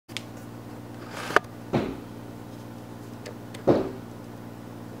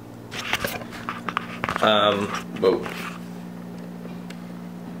Whoa.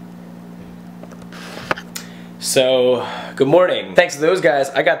 So, good morning. Thanks to those guys,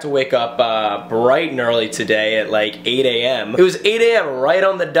 I got to wake up bright and early today at like 8 a.m. It was 8 a.m. right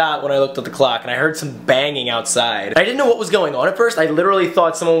on the dot when I looked at the clock, and I heard some banging outside. I didn't know what was going on at first. I literally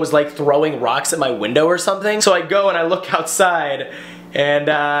thought someone was like throwing rocks at my window or something. So I go and I look outside, and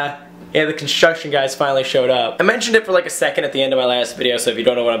yeah, the construction guys finally showed up. I mentioned it for like a second at the end of my last video, so if you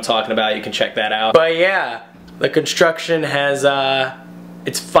don't know what I'm talking about, you can check that out. But yeah, the construction has,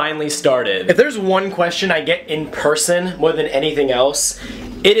 it's finally started. If there's one question I get in person more than anything else,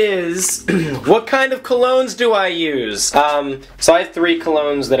 it is, what kind of colognes do I use? So I have 3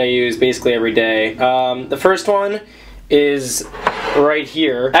 colognes that I use basically every day. The first one is right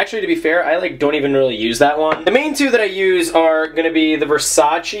here. Actually, to be fair, I like don't even really use that one. The main 2 that I use are gonna be the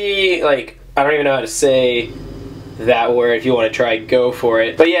Versace, like, I don't even know how to say that word. If you want to try, go for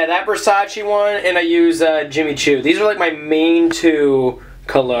it. But yeah, that Versace one, and I use Jimmy Choo. These are like my main 2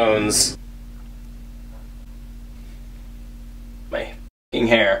 colognes. My f***ing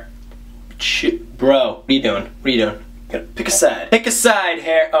hair. Bro, what are you doing? What are you doing? Gotta pick a side. Pick a side,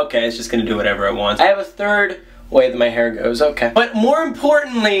 hair. Okay, it's just gonna do whatever it wants. I have a third way that my hair goes, okay. But more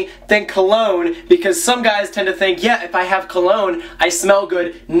importantly than cologne, because some guys tend to think, yeah, if I have cologne, I smell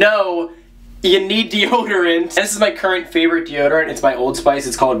good. No, you need deodorant. And this is my current favorite deodorant. It's by Old Spice.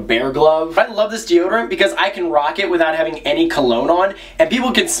 It's called Bear Glove. I love this deodorant because I can rock it without having any cologne on, and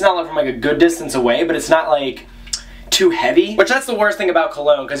people can smell it from like a good distance away, but it's not like too heavy. Which that's the worst thing about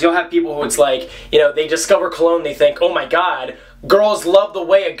cologne, because you'll have people who it's like, you know, they discover cologne, they think, oh my god, girls love the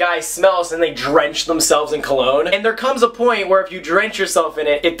way a guy smells, and they drench themselves in cologne. And there comes a point where if you drench yourself in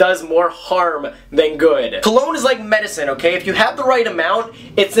it, it does more harm than good. Cologne is like medicine, okay? If you have the right amount,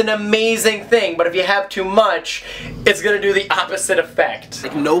 it's an amazing thing, but if you have too much, it's gonna do the opposite effect.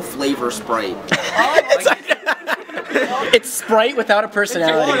 Like no flavor Sprite. It's Sprite without a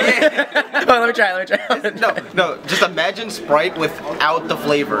personality. Oh, let me try. No, just imagine Sprite without the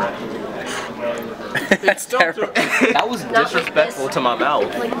flavor. That's terrible. That was disrespectful to my mouth.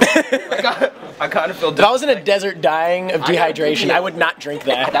 I kind of feel. If I was in a desert dying of dehydration, I would not drink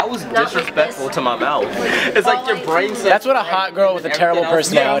that. That was disrespectful to my mouth. It's like your brain says. That's what a hot girl with a terrible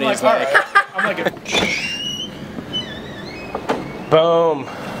personality is like. I'm like Boom.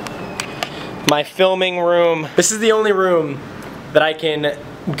 My filming room. This is the only room that I can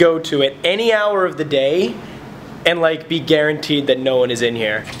go to at any hour of the day and like be guaranteed that no one is in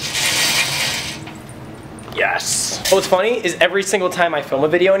here. Yes. What's funny is every single time I film a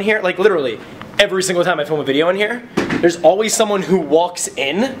video in here, like literally every single time I film a video in here, there's always someone who walks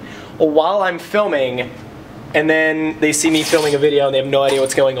in while I'm filming, and then they see me filming a video and they have no idea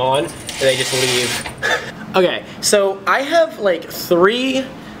what's going on, and they just leave. Okay, so I have like 3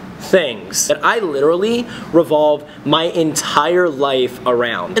 things that I literally revolve my entire life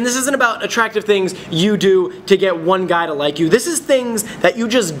around. And this isn't about attractive things you do to get one guy to like you. This is things that you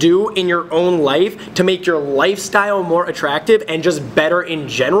just do in your own life to make your lifestyle more attractive and just better in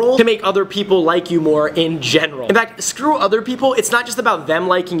general, to make other people like you more in general. In fact, screw other people. It's not just about them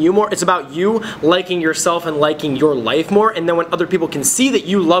liking you more, it's about you liking yourself and liking your life more, and then when other people can see that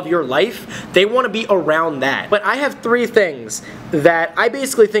you love your life, they want to be around that. But I have 3 things that I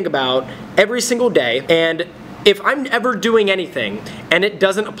basically think about every single day, and if I'm ever doing anything and it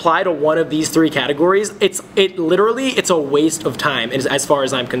doesn't apply to one of these 3 categories, it's a waste of time as far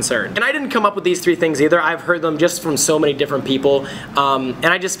as I'm concerned. And I didn't come up with these 3 things either. I've heard them just from so many different people, and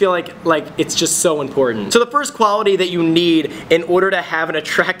I just feel like it's just so important. So the first quality that you need in order to have an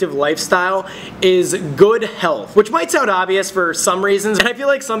attractive lifestyle is good health, which might sound obvious for some reasons, and I feel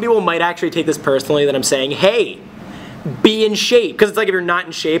like some people might actually take this personally that I'm saying, hey, be in shape. Because it's like if you're not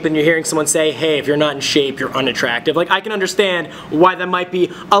in shape and you're hearing someone say, hey, if you're not in shape, you're unattractive. Like, I can understand why that might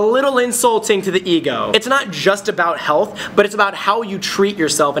be a little insulting to the ego. It's not just about health, but it's about how you treat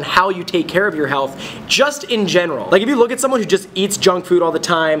yourself and how you take care of your health, just in general. Like, if you look at someone who just eats junk food all the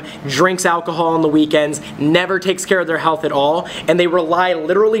time, drinks alcohol on the weekends, never takes care of their health at all, and they rely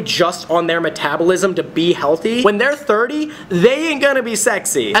literally just on their metabolism to be healthy, when they're 30, they ain't gonna be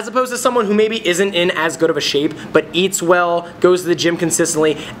sexy. As opposed to someone who maybe isn't in as good of a shape, but eats well, goes to the gym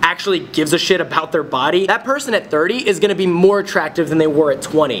consistently, actually gives a shit about their body, that person at 30 is gonna be more attractive than they were at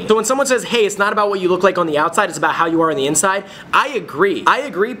 20. So when someone says, hey, it's not about what you look like on the outside, it's about how you are on the inside, I agree. I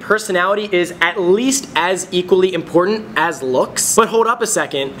agree personality is at least as equally important as looks. But hold up a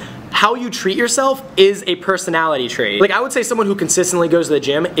second. how you treat yourself is a personality trait. Like, I would say someone who consistently goes to the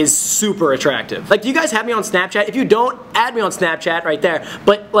gym is super attractive. Like, do you guys have me on Snapchat? If you don't, add me on Snapchat right there.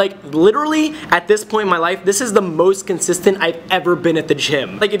 But like, literally, at this point in my life, this is the most consistent I've ever been at the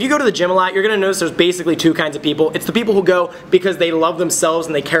gym. Like, if you go to the gym a lot, you're gonna notice there's basically two kinds of people. It's the people who go because they love themselves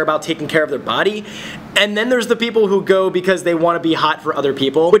and they care about taking care of their body. And then there's the people who go because they want to be hot for other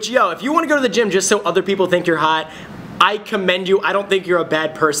people. Which, yo, if you want to go to the gym just so other people think you're hot, I commend you. I don't think you're a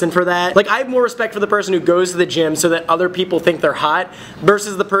bad person for that. Like, I have more respect for the person who goes to the gym so that other people think they're hot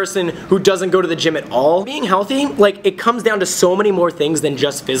versus the person who doesn't go to the gym at all. Being healthy, like, it comes down to so many more things than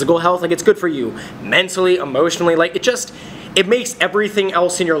just physical health. Like, it's good for you mentally, emotionally, like, it makes everything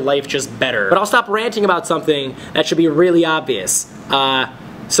else in your life just better. But I'll stop ranting about something that should be really obvious.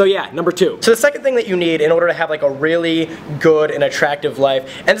 So yeah, number 2. So the second thing that you need in order to have like a really good and attractive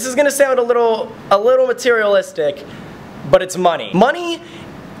life, and this is gonna sound a little materialistic, but it's money. Money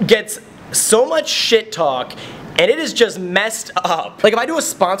gets so much shit talk, and it is just messed up. Like, if I do a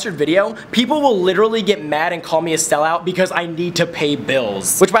sponsored video, people will literally get mad and call me a sellout because I need to pay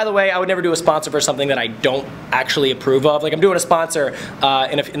bills. Which, by the way, I would never do a sponsor for something that I don't actually approve of. Like, I'm doing a sponsor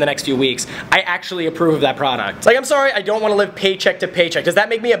in the next few weeks. I actually approve of that product. Like, I'm sorry, I don't want to live paycheck to paycheck. Does that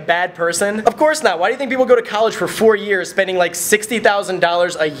make me a bad person? Of course not. Why do you think people go to college for 4 years spending like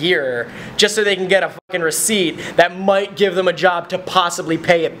 $60,000 a year just so they can get a fucking receipt that might give them a job to possibly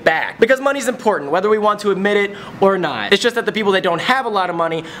pay it back? Because money's important, whether we want to admit it or not. It's just that the people that don't have a lot of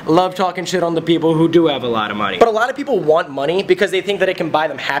money love talking shit on the people who do have a lot of money. But a lot of people want money because they think that it can buy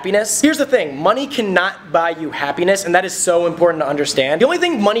them happiness. Here's the thing, money cannot buy you happiness, and that is so important to understand. The only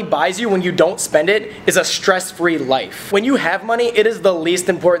thing money buys you when you don't spend it is a stress-free life. When you have money, it is the least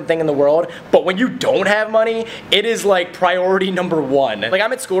important thing in the world, but when you don't have money, it is like priority number 1. Like,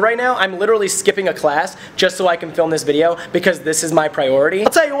 I'm at school right now, I'm literally skipping a class just so I can film this video because this is my priority.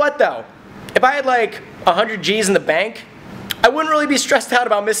 I'll tell you what though, if I had like 100 G's in the bank, I wouldn't really be stressed out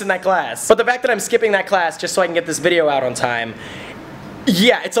about missing that class. But the fact that I'm skipping that class just so I can get this video out on time,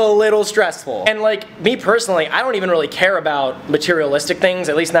 yeah, it's a little stressful. And like, me personally, I don't even really care about materialistic things,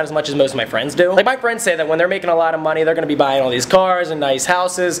 at least not as much as most of my friends do. Like, my friends say that when they're making a lot of money, they're gonna be buying all these cars and nice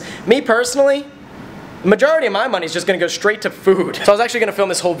houses. Me personally, the majority of my money is just gonna go straight to food. So I was actually gonna film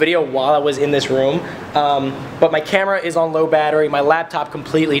this whole video while I was in this room, but my camera is on low battery, my laptop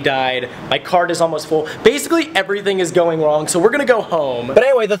completely died, my card is almost full. Basically, everything is going wrong, so we're gonna go home. But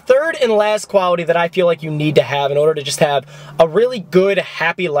anyway, the third and last quality that I feel like you need to have in order to just have a really good,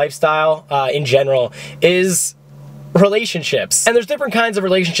 happy lifestyle in general is relationships. And there's different kinds of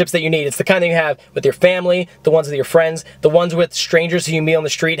relationships that you need. It's the kind that you have with your family, the ones with your friends, the ones with strangers who you meet on the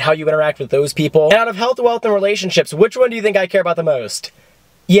street, how you interact with those people. And out of health, wealth, and relationships, which one do you think I care about the most?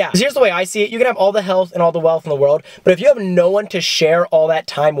 Yeah, because here's the way I see it. You can have all the health and all the wealth in the world, but if you have no one to share all that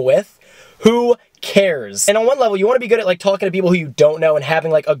time with, who cares? And on one level, you want to be good at like talking to people who you don't know and having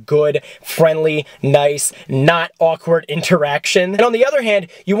like a good, friendly, nice, not awkward interaction. And on the other hand,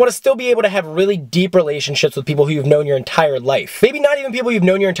 you want to still be able to have really deep relationships with people who you've known your entire life. Maybe not even people you've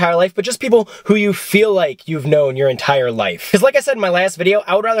known your entire life, but just people who you feel like you've known your entire life. Because like I said in my last video,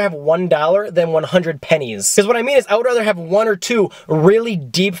 I would rather have $1 than 100 pennies. Because what I mean is I would rather have 1 or 2 really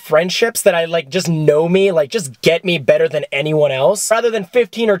deep friendships that I like just know me, like just get me better than anyone else, rather than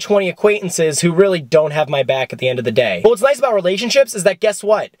 15 or 20 acquaintances who really don't have my back at the end of the day. But what's nice about relationships is that guess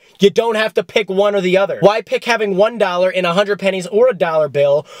what? You don't have to pick one or the other. Why pick having $1 in 100 pennies or a dollar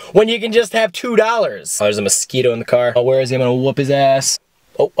bill when you can just have $2? Oh, there's a mosquito in the car. Oh, where is he? I'm gonna whoop his ass.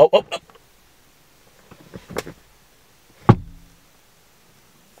 Oh, oh, oh, oh.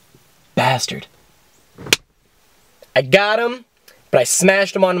 Bastard. I got him. But I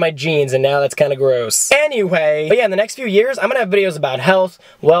smashed them onto my jeans, and now that's kind of gross. Anyway, but yeah, in the next few years, I'm gonna have videos about health,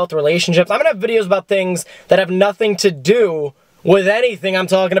 wealth, relationships. I'm gonna have videos about things that have nothing to do with anything I'm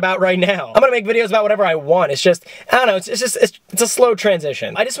talking about right now. I'm gonna make videos about whatever I want. It's just, I don't know, it's a slow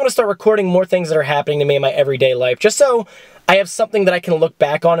transition. I just wanna start recording more things that are happening to me in my everyday life, just so I have something that I can look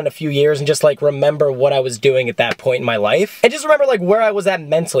back on in a few years and just like remember what I was doing at that point in my life. And just remember like where I was at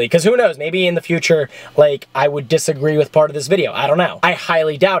mentally, because who knows, maybe in the future, like I would disagree with part of this video. I don't know. I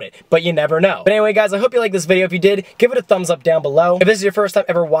highly doubt it, but you never know. But anyway guys, I hope you like this video. If you did, give it a thumbs up down below. If this is your first time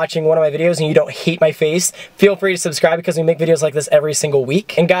ever watching one of my videos and you don't hate my face, feel free to subscribe because we make videos like this every single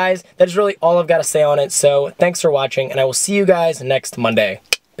week. And guys, that is really all I've got to say on it. So thanks for watching and I will see you guys next Monday.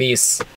 Peace.